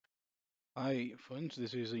Hi, friends.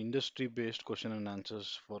 This is industry-based question and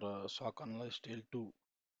answers for a SOC Analyst L2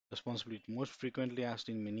 responsibility, most frequently asked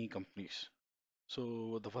in many companies.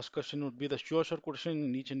 So the first question would be the sure shot question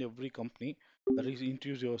in each and every company. That is,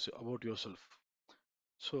 introduce about yourself.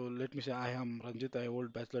 So let me say I am Ranjit. I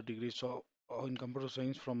hold bachelor degree in computer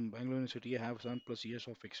science from Bangalore University. I have 7+ years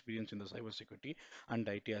of experience in the cybersecurity and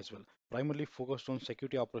IT as well. Primarily focused on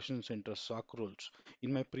security operations center SOC roles.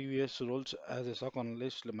 In my previous roles as a SOC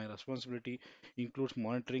analyst, my responsibility includes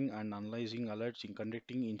monitoring and analyzing alerts, in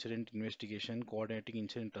conducting incident investigation, coordinating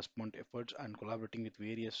incident response efforts, and collaborating with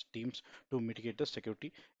various teams to mitigate the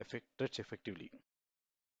security threats effectively.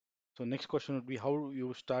 So next question would be how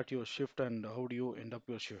you start your shift and how do you end up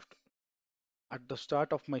your shift. At the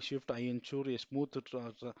start of my shift, I ensure a smooth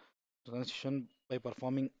transition by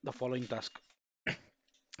performing the following task: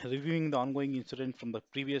 reviewing the ongoing incident from the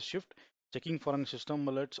previous shift, checking for any system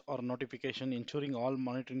alerts or notification, ensuring all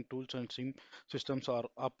monitoring tools and SIM systems are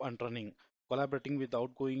up and running, collaborating with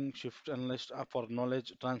outgoing shift analysts for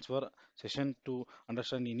knowledge transfer session to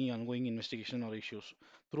understand any ongoing investigation or issues.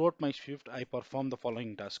 Throughout my shift, I perform the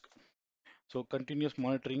following task. So continuous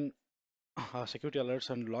monitoring security alerts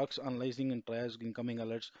and logs, analyzing and triage incoming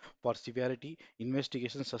alerts for severity,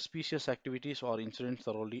 investigation, suspicious activities or incidents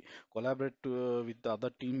thoroughly, collaborate with the other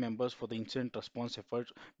team members for the incident response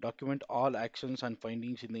efforts, document all actions and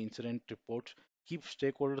findings in the incident reports, keep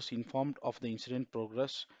stakeholders informed of the incident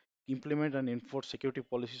progress, implement and enforce security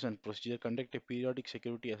policies and procedure, conduct a periodic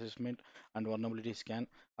security assessment and vulnerability scan,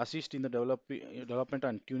 assist in the development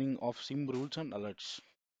and tuning of SIM rules and alerts.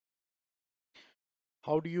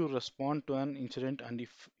 How do you respond to an incident and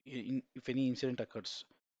if any incident occurs?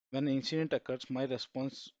 When an incident occurs, my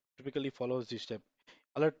response typically follows this step.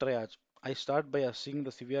 Alert triage. I start by assessing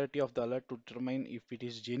the severity of the alert to determine if it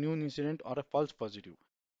is genuine incident or a false positive.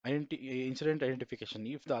 Incident identification.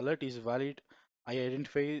 If the alert is valid, I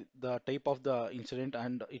identify the type of the incident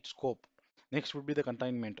and its scope. Next would be the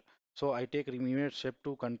containment. So I take immediate step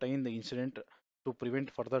to contain the incident to prevent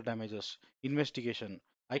further damages. Investigation.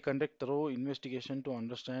 I conduct thorough investigation to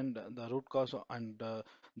understand the root cause and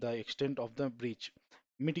the extent of the breach.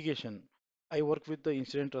 Mitigation. I work with the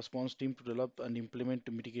incident response team to develop and implement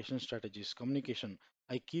mitigation strategies. Communication.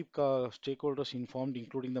 I keep stakeholders informed,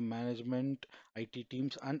 including the management, IT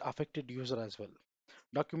teams, and affected user as well.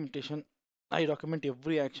 Documentation. I document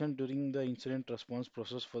every action during the incident response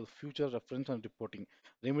process for future reference and reporting.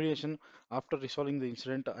 Remediation. After resolving the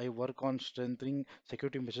incident, I work on strengthening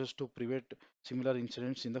security measures to prevent similar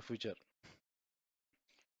incidents in the future.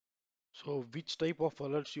 So, which type of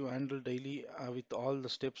alerts you handle daily with all the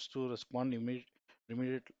steps to respond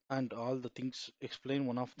immediate and all the things explain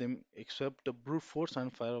one of them except the brute force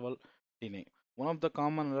and firewall DNA. One of the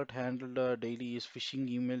common alert handled daily is phishing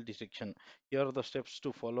email detection. Here are the steps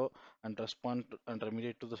to follow and respond and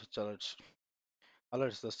remediate to the such alerts.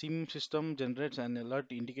 Alerts. The SIM system generates an alert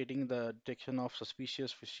indicating the detection of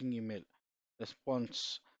suspicious phishing email.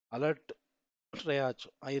 Response. Alert triage.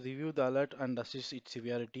 I review the alert and assess its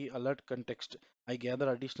severity. Alert context. I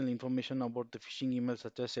gather additional information about the phishing email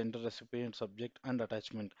such as sender, recipient, subject, and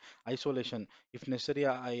attachment. Isolation. If necessary,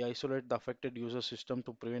 I isolate the affected user system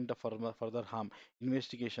to prevent the further harm.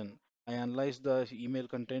 Investigation. I analyze the email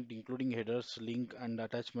content, including headers, link, and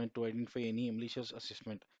attachment to identify any malicious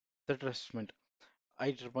assessment. Threat assessment. I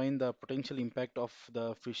determine the potential impact of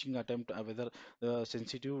the phishing attempt, whether the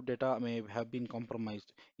sensitive data may have been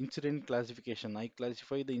compromised. Incident classification. I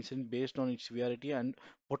classify the incident based on its severity and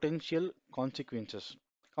potential consequences.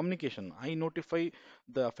 Communication. I notify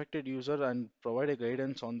the affected user and provide a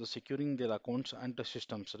guidance on the securing their accounts and the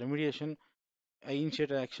systems. Remediation. I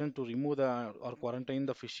initiate action to remove the or quarantine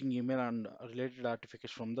the phishing email and related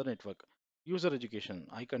artifacts from the network. User education.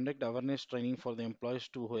 I conduct awareness training for the employees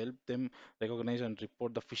to help them recognize and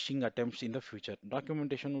report the phishing attempts in the future.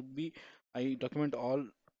 Documentation would be I document all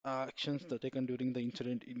actions that taken during the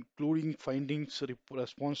incident, including findings,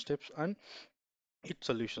 response steps, and its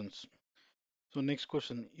solutions. So next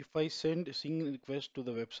question: if I send a SYN request to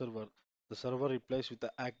the web server, the server replies with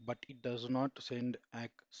the ACK, but it does not send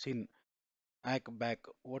ACK SYN. Hack back.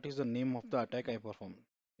 What is the name of the attack I perform?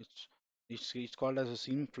 It's it's called as a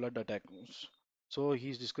SYN flood attack. So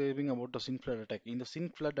he's describing about the SYN flood attack. In the SYN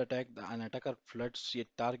flood attack, an attacker floods a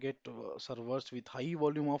target servers with high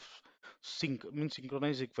volume of means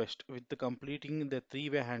synchronized request with the completing the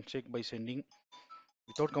three-way handshake by sending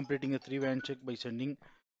without completing a three-way handshake by sending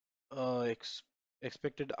uh, ex,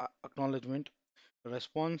 expected acknowledgement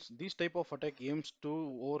response. This type of attack aims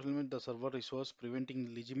to overwhelm the server resource,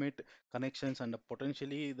 preventing legitimate connections and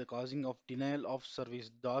potentially the causing of denial of service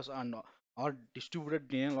DOS and or distributed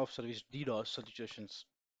denial of service DDoS situations.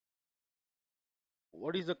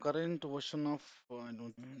 What is the current version of? I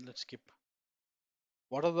don't. Let's skip.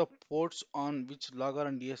 What are the ports on which logger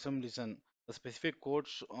and DSM listen? The specific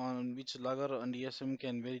codes on which logger and DSM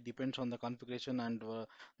can vary depends on the configuration and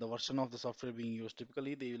the version of the software being used.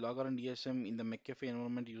 Typically, the logger and DSM in the McAfee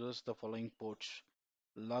environment uses the following ports.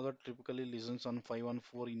 Logger typically listens on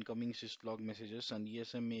 514 incoming syslog messages, and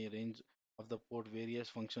ESM may range of the port various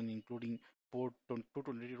functions including port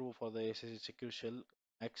 222 for the SSH secure shell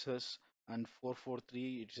access and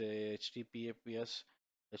 443 it's a HTTPS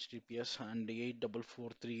and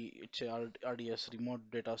 8443 it's a RDS remote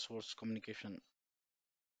data source communication.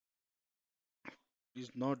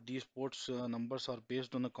 Is not these ports numbers are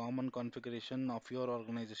based on the common configuration of your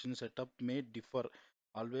organization setup may differ.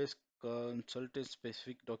 Always consult a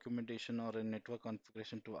specific documentation or a network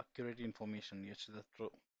configuration to accurate information. Yes, that's true.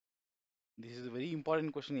 This is a very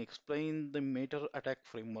important question. Explain the MITRE attack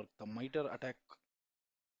framework. The MITRE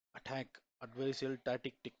attack adversarial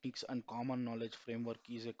tactic techniques and common knowledge framework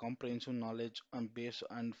is a comprehensive knowledge and base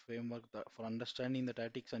and framework for understanding the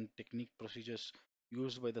tactics and technique procedures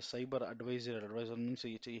used by the cyber advisor. Advisor means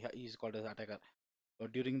he is called as attacker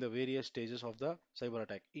during the various stages of the cyber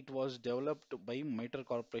attack. It was developed by MITRE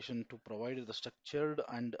Corporation to provide the structured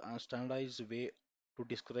and standardized way to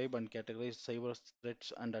describe and categorize cyber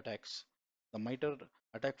threats and attacks. The MITRE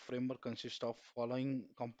attack framework consists of following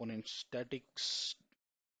components: statics,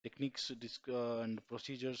 techniques, and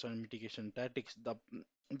procedures and mitigation tactics.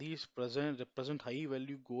 These represent high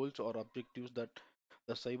value goals or objectives that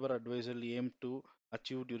the cyber advisor aim to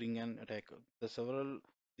achieve during an attack.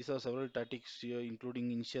 These are several tactics here,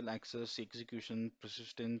 including initial access, execution,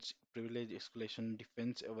 persistence, privilege escalation,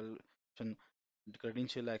 defense evaluation,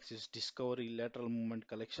 credential access, discovery, lateral movement,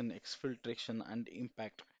 collection, exfiltration, and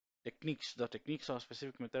impact. Techniques. The techniques are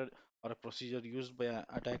specific method or a procedure used by an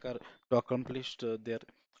attacker to accomplish their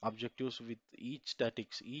objectives with each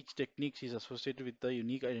tactics. Each technique is associated with a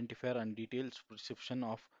unique identifier and detailed description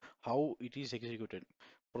of how it is executed.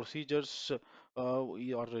 Procedures or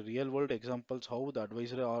real world examples how the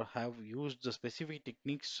advisor or have used the specific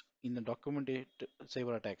techniques in the documented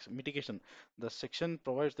cyber attacks. Mitigation. The section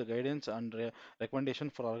provides the guidance and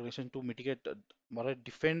recommendation for organization to mitigate or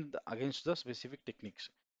defend against the specific techniques.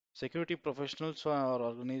 Security professionals or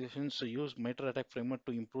organizations use MITRE attack framework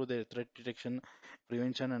to improve their threat detection,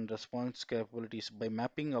 prevention, and response capabilities. By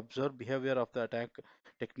mapping observed behavior of the attack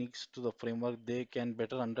techniques to the framework, they can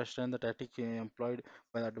better understand the tactics employed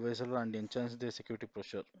by the advisor and enhance their security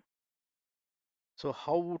posture. So,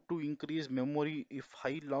 how to increase memory if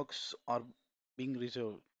high logs are being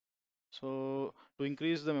reserved? So, to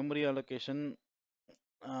increase the memory allocation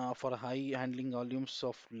for high handling volumes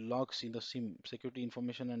of logs in the SIM, security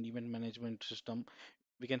information and event management system,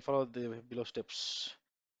 we can follow the below steps.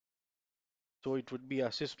 So it would be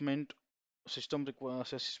assessment, system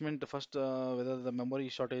assessment. The first, whether the memory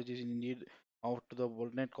shortage is indeed out to the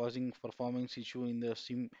bottleneck causing performance issue in the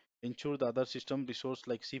SIM. Ensure the other system resource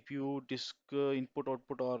like CPU, disk input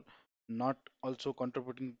output are not also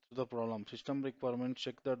contributing to the problem. System requirements.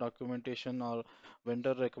 Check the documentation or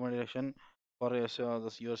vendor recommendation for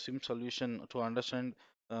your SIM solution to understand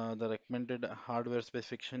the recommended hardware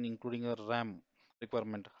specification, including a RAM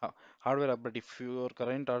requirement. Hardware upgrade. If your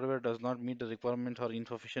current hardware does not meet the requirements or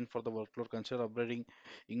insufficient for the workload, consider upgrading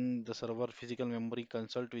in the server physical memory.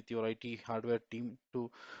 Consult with your IT hardware team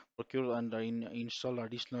to procure and install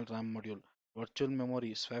additional RAM module. Virtual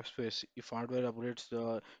memory, swap space. If hardware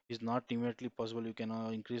upgrades is not immediately possible, you can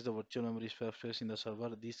increase the virtual memory swap space in the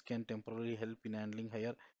server. This can temporarily help in handling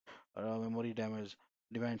higher memory damage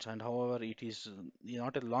demands. And however, it is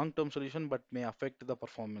not a long-term solution, but may affect the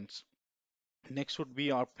performance. Next would be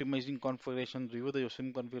optimizing configuration. Review the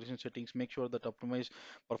SIM configuration settings. Make sure that optimized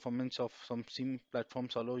performance of some SIM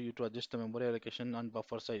platforms allow you to adjust the memory allocation and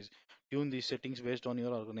buffer size. Tune these settings based on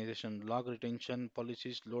your organization. Log retention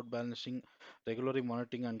policies, load balancing, regularly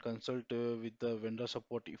monitoring, and consult with the vendor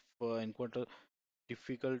support if encounter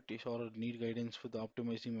difficulties or need guidance for the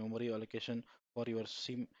optimizing memory allocation for your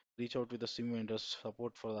SIM. Reach out with the SIM vendors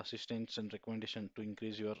support for the assistance and recommendation to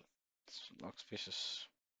increase your log spaces.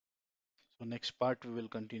 So next part we will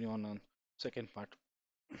continue on second part.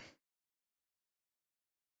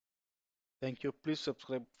 Thank you. Please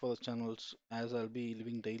subscribe for the channels as I'll be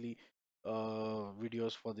leaving daily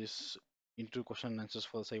videos for this interview question and answers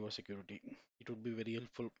for cybersecurity. It would be very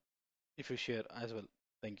helpful if you share as well.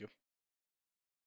 Thank you.